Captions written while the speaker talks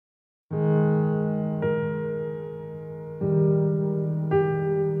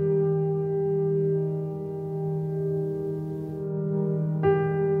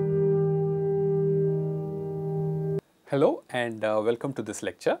Hello and welcome to this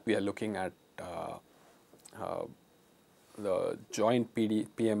lecture. We are looking at the joint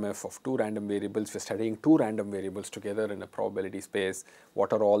PMF of two random variables. We are studying two random variables together in a probability space.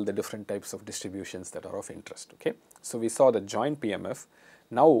 What are all the different types of distributions that are of interest? Okay. So we saw the joint PMF.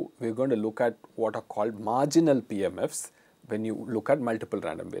 Now we are going to look at what are called marginal PMFs when you look at multiple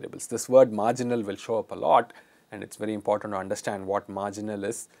random variables. This word marginal will show up a lot, and it's very important to understand what marginal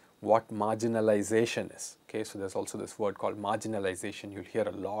is, what marginalization is. Okay, so there's also this word called marginalization. You'll hear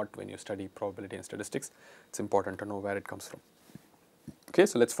a lot when you study probability and statistics. It's important to know where it comes from. Okay,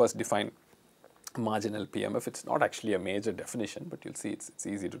 so let's first define marginal PMF. It's not actually a major definition, but you'll see it's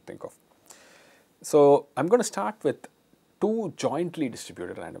easy to think of. So I'm going to start with two jointly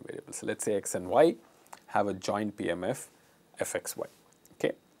distributed random variables. So let's say x and y have a joint PMF fxy.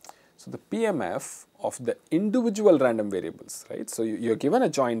 Okay. So the PMF of the individual random variables, right? So you're given a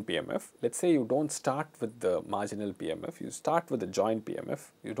joint PMF. Let's say you don't start with the marginal PMF. You start with the joint PMF.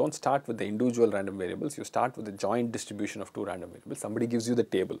 You don't start with the individual random variables. You start with the joint distribution of two random variables. Somebody gives you the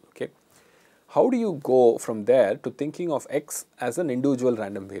table. Okay. How do you go from there to thinking of x as an individual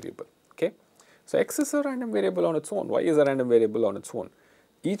random variable? Okay. So x is a random variable on its own. Y is a random variable on its own.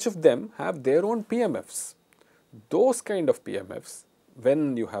 Each of them have their own PMFs. Those kind of PMFs,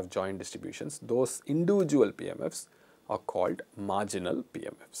 when you have joint distributions, those individual PMFs are called marginal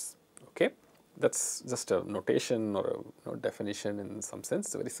PMFs. Okay, that's just a notation or a definition in some sense.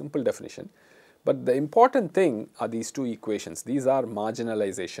 It's a very simple definition. But the important thing are these two equations. These are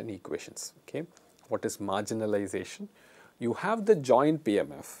marginalization equations. Okay, what is marginalization? You have the joint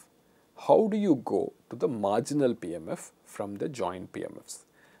PMF. How do you go to the marginal PMF from the joint PMFs?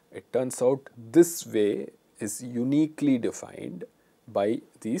 It turns out this way is uniquely defined by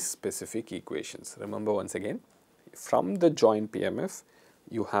these specific equations. Remember once again, from the joint PMF,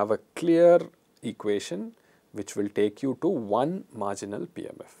 you have a clear equation which will take you to one marginal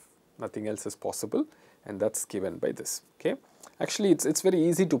PMF. Nothing else is possible, and that's given by this. Okay. Actually, it's very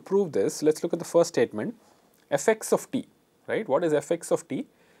easy to prove this. Let's look at the first statement, fx of t, right? What is fx of t?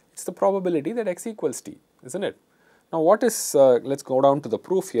 It's the probability that x equals t, isn't it? Now, what is, let's go down to the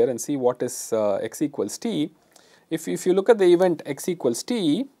proof here and see what is x equals t. If you look at the event x equals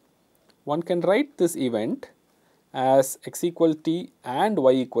t, one can write this event as x equals t and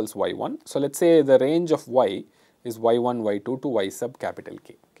y equals y1. So, let's say the range of y is y1, y2 to y sub capital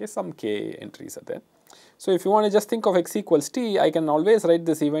K. Okay, some k entries are there. So, if you want to just think of x equals t, I can always write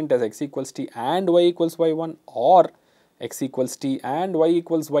this event as x equals t and y equals y1, or x equals t and y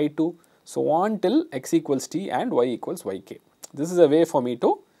equals y2, so on till x equals t and y equals yk. This is a way for me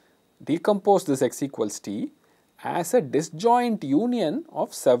to decompose this x equals t as a disjoint union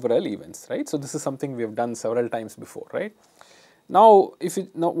of several events, right? So this is something we have done several times before, right? Now,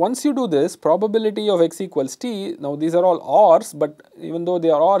 once you do this, probability of x equals t, now these are all ORs, but even though they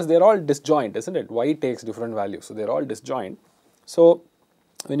are ORs, they are all disjoint, isn't it? Y takes different values, so they are all disjoint. So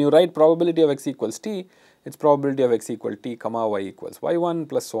when you write probability of x equals t, it's probability of x equal t comma y equals y1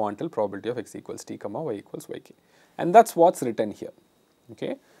 plus so on till probability of x equals t comma y equals yk. And that's what's written here.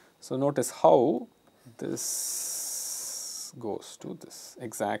 Okay. So notice how this goes to this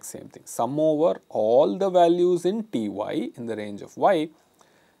exact same thing. Sum over all the values in ty in the range of y,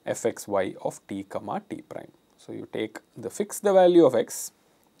 fxy of t comma t prime. So you fix the value of x.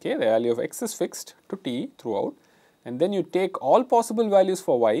 Okay, the value of x is fixed to t throughout, and then you take all possible values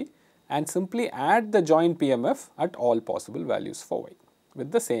for y and simply add the joint PMF at all possible values for y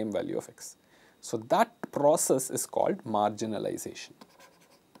with the same value of x. So that process is called marginalization.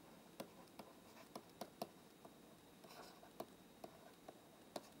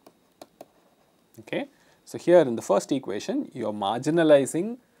 Okay. So here in the first equation, you are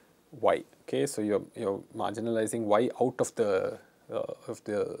marginalizing y. Okay. So you're marginalizing y out of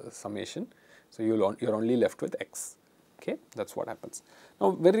the summation. So you're only left with x. Okay, that's what happens.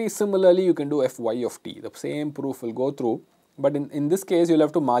 Now, very similarly, you can do fy of t. The same proof will go through, but in this case, you'll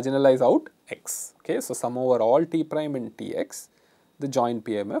have to marginalize out x. Okay, so sum over all t prime in tx, the joint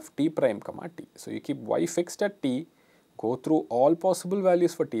PMF t prime comma t. So you keep y fixed at t, go through all possible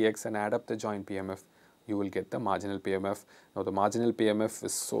values for tx and add up the joint PMF. You will get the marginal PMF. Now, the marginal PMF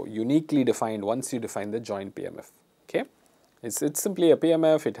is so uniquely defined once you define the joint PMF. Okay, it's simply a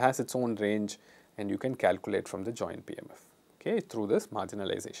PMF. It has its own range, and you can calculate from the joint PMF, okay, through this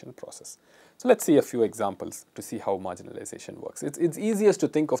marginalization process. So let's see a few examples to see how marginalization works. It's easiest to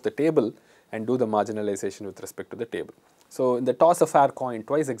think of the table and do the marginalization with respect to the table. So in the toss a fair coin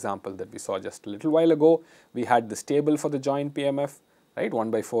twice example that we saw just a little while ago, we had this table for the joint PMF, right,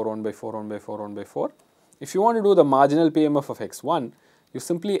 1 by 4, 1 by 4, 1 by 4, 1 by 4. If you want to do the marginal PMF of x1, you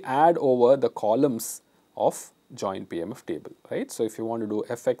simply add over the columns of joint PMF table, right? So if you want to do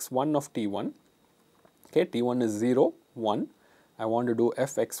fx1 of T1, okay, T1 is 0, 1. I want to do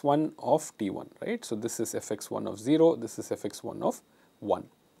fx1 of T1, right? So this is fx1 of 0, this is fx1 of 1,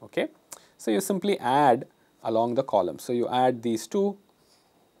 okay? So you simply add along the column. So you add these two,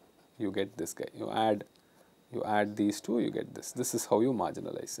 you get this guy. You add these two, you get this. This is how you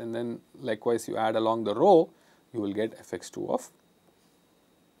marginalize. And then likewise you add along the row, you will get fx2 of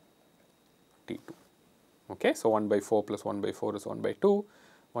T2. Okay, so 1 by 4 plus 1 by 4 is 1 by 2,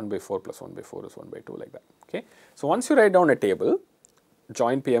 1 by 4 plus 1 by 4 is 1 by 2, like that. Okay, so once you write down a table,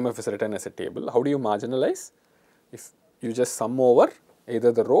 joint PMF is written as a table. How do you marginalize? If you just sum over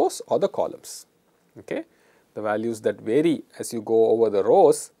either the rows or the columns. Okay, the values that vary as you go over the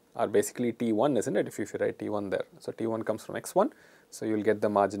rows are basically T1, isn't it? If you write T1 there, so T1 comes from x1, so you will get the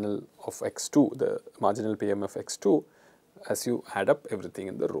marginal of x2, the marginal PMF x2 as you add up everything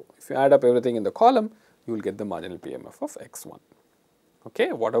in the row. If you add up everything in the column, you will get the marginal PMF of x1.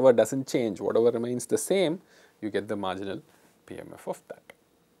 Okay, whatever doesn't change, whatever remains the same, you get the marginal PMF of that.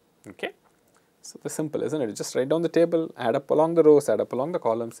 Okay, so the simple, isn't it? Just write down the table, add up along the rows, add up along the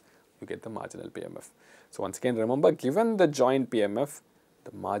columns, you get the marginal PMF. So once again, remember, given the joint PMF,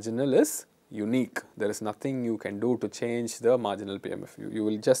 the marginal is unique. There is nothing you can do to change the marginal PMF. You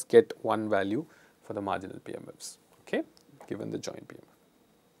will just get one value for the marginal PMFs, okay, given the joint PMF.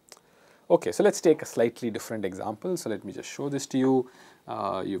 Okay, so let's take a slightly different example. So let me just show this to you.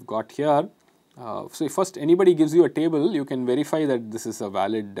 You've got here, so if first anybody gives you a table, you can verify that this is a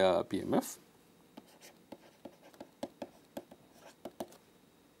valid PMF.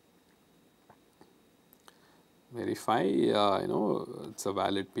 Verify, it's a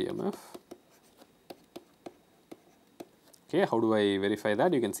valid PMF. Okay, how do I verify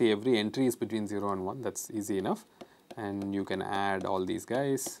that? You can see every entry is between 0 and 1, that's easy enough. And you can add all these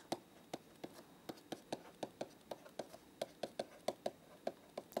guys.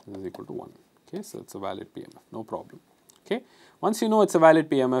 This is equal to 1. Okay, so it's a valid PMF, no problem. Okay, once you know it's a valid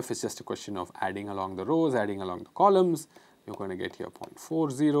PMF, it's just a question of adding along the rows, adding along the columns. You're going to get here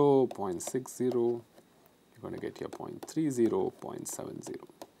 0.40, 0.60, you're going to get here 0.30, 0.70.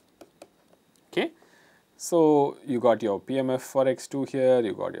 Okay, so you got your PMF for x2 here,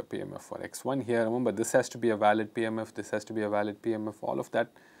 you got your PMF for x1 here. Remember, this has to be a valid PMF, this has to be a valid PMF, all of that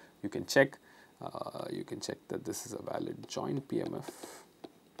you can check. You can check that this is a valid joint PMF.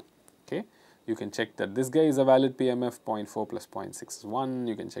 Okay, you can check that this guy is a valid PMF, 0.4 plus 0.6 is 1.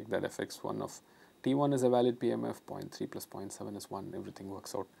 You can check that fx1 of T1 is a valid PMF, 0.3 plus 0.7 is 1. Everything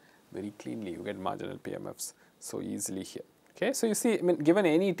works out very cleanly. You get marginal PMFs so easily here. Okay, so you see, I mean, given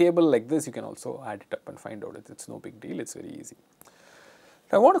any table like this, you can also add it up and find out. It's no big deal. It's very easy.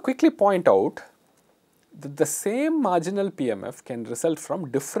 Now, I want to quickly point out that the same marginal PMF can result from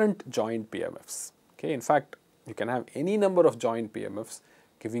different joint PMFs. Okay, in fact, you can have any number of joint PMFs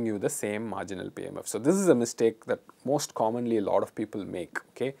giving you the same marginal PMF. So this is a mistake that most commonly a lot of people make.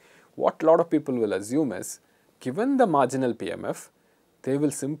 Okay, what a lot of people will assume is, given the marginal PMF, they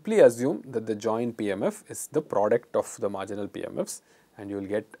will simply assume that the joint PMF is the product of the marginal PMFs and you will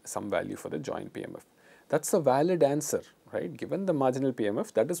get some value for the joint PMF. That's a valid answer, right? Given the marginal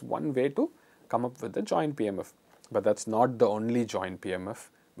PMF, that is one way to come up with the joint PMF, but that's not the only joint PMF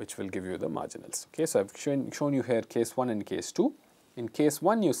which will give you the marginals. Okay, so I've shown you here case 1 and case 2. In case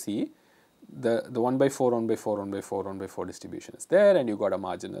 1, you see the 1 by 4, 1 by 4, 1 by 4, 1 by 4 distribution is there and you got a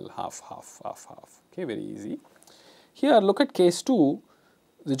marginal half, half, half, half. Okay, very easy. Here, look at case 2.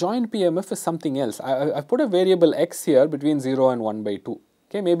 The joint PMF is something else. I've put a variable x here between 0 and 1 by 2.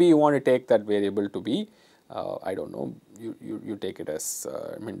 Okay, maybe you want to take that variable to be, I don't know, you take it as,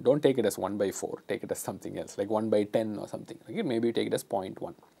 don't take it as 1 by 4, take it as something else, like 1 by 10 or something. Okay, maybe you take it as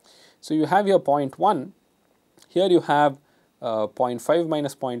 0.1. So you have your 0.1, here you have 0.5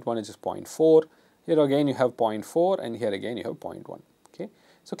 minus 0.1, which is 0.4, here again you have 0.4 and here again you have 0.1. Okay.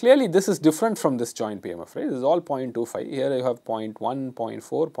 So clearly this is different from this joint PMF, right? This is all 0.25. Here you have 0.1,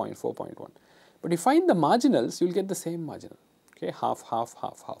 0.4, 0.4, 0.1. But you find the marginals, you will get the same marginal. Okay, half, half,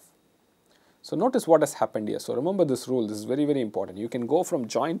 half, half. So notice what has happened here. So remember this rule, this is very, very important. You can go from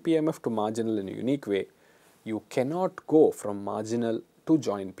joint PMF to marginal in a unique way. You cannot go from marginal to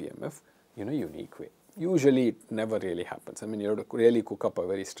joint PMF in a unique way. Usually it never really happens. I mean, you have to really cook up a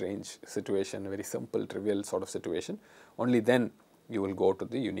very strange situation, a very simple, trivial sort of situation. Only then you will go to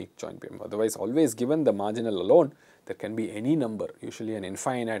the unique joint PMF. Otherwise, always given the marginal alone, there can be any number, usually an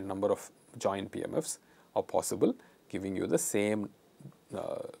infinite number of joint PMFs are possible, giving you the same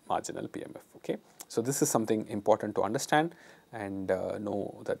marginal PMF. Okay, so this is something important to understand and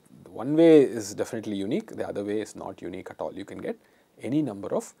know that one way is definitely unique, the other way is not unique at all. You can get any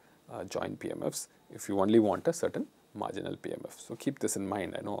number of joint PMFs if you only want a certain marginal PMF. So keep this in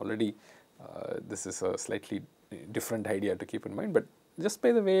mind. I know already this is a slightly different idea to keep in mind, but just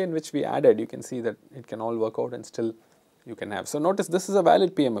by the way in which we added, you can see that it can all work out and still you can have. So notice this is a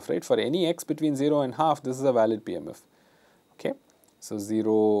valid PMF, right? For any x between 0 and half, this is a valid PMF. Okay. So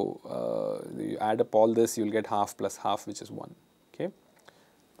 0, you add up all this, you will get half plus half, which is 1. Okay.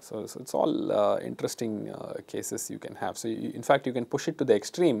 So it's all interesting cases you can have. So in fact, you can push it to the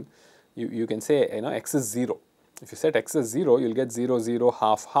extreme. You can say, x is 0. If you set x as 0, you will get 0, 0,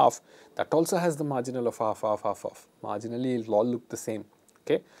 half, half. That also has the marginal of half, half, half, half. Marginally, it will all look the same.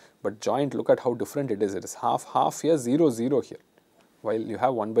 Okay. But joint, look at how different it is. It is half, half here, 0, 0 here. While you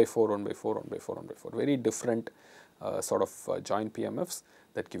have 1 by 4, 1 by 4, 1 by 4, 1 by 4. Very different sort of joint PMFs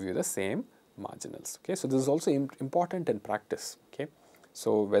that give you the same marginals. Okay. So this is also important in practice. Okay.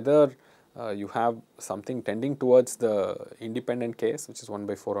 So whether you have something tending towards the independent case, which is 1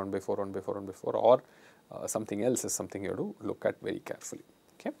 by 4, 1 by 4, 1 by 4, 1 by 4, or something else is something you have to look at very carefully.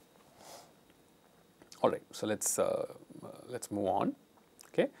 Okay. All right. So let's move on.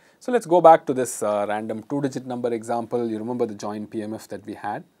 Okay. So let's go back to this random 2-digit number example. You remember the joint PMF that we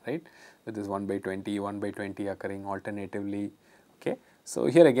had, right? With this 1 by 20, 1 by 20 occurring alternatively. Okay. So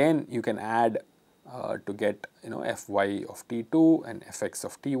here again you can add to get Fy of T2 and Fx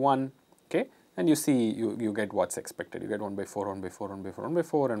of T1. Okay. And you see you get what's expected. You get 1 by 4, 1 by 4, 1 by 4, 1 by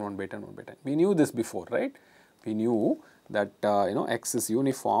 4, and 1 by 10, 1 by 10. We knew this before, right? We knew that x is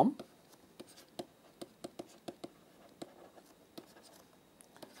uniform.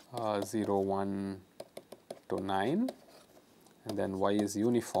 0, 1 to 9, and then y is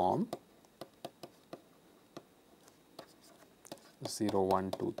uniform 0,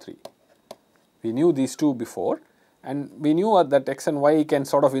 1, 2, 3. We knew these two before, and we knew that x and y can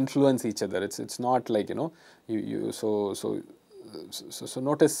sort of influence each other. It's not like so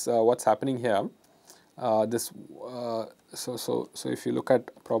notice what's happening here. So if you look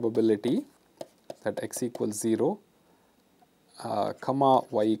at probability that x equals 0. Comma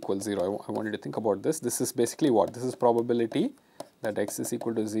y equals 0. I want you to think about this. This is basically what? This is probability that x is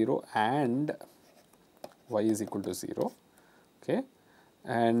equal to 0 and y is equal to 0. Okay.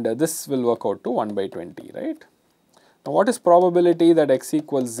 And this will work out to 1 by 20, right? Now, what is probability that x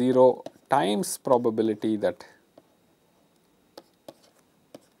equals 0 times probability that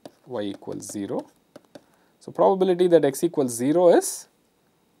y equals 0? So, probability that x equals 0 is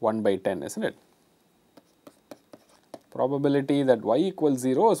 1 by 10, isn't it? Probability that y equals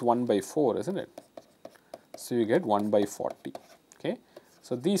 0 is 1 by 4, isn't it? So, you get 1 by 40. Okay.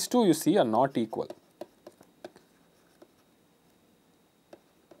 So, these two you see are not equal.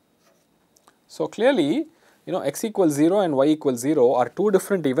 So, clearly, x equals 0 and y equals 0 are two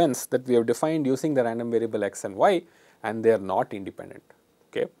different events that we have defined using the random variable x and y, and they are not independent.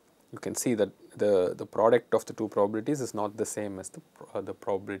 Okay. You can see that the product of the two probabilities is not the same as the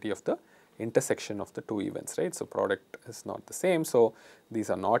probability of the intersection of the two events, right? So, product is not the same. So, these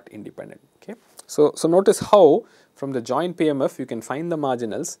are not independent. Okay. So notice how from the joint PMF you can find the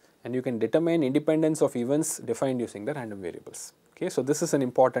marginals and you can determine independence of events defined using the random variables. Okay. So, this is an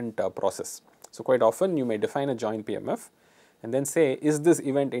important process. So, quite often you may define a joint PMF and then say, is this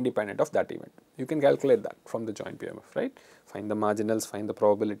event independent of that event? You can calculate that from the joint PMF, right? Find the marginals, find the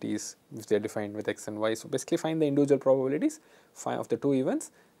probabilities which they are defined with x and y. So, basically find the individual probabilities of the two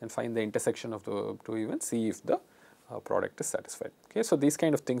events and find the intersection of the two events, see if the product is satisfied. Okay. So, these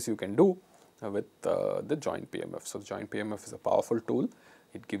kind of things you can do with the joint PMF. So, the joint PMF is a powerful tool.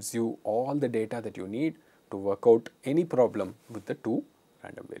 It gives you all the data that you need to work out any problem with the two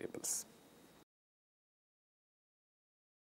random variables.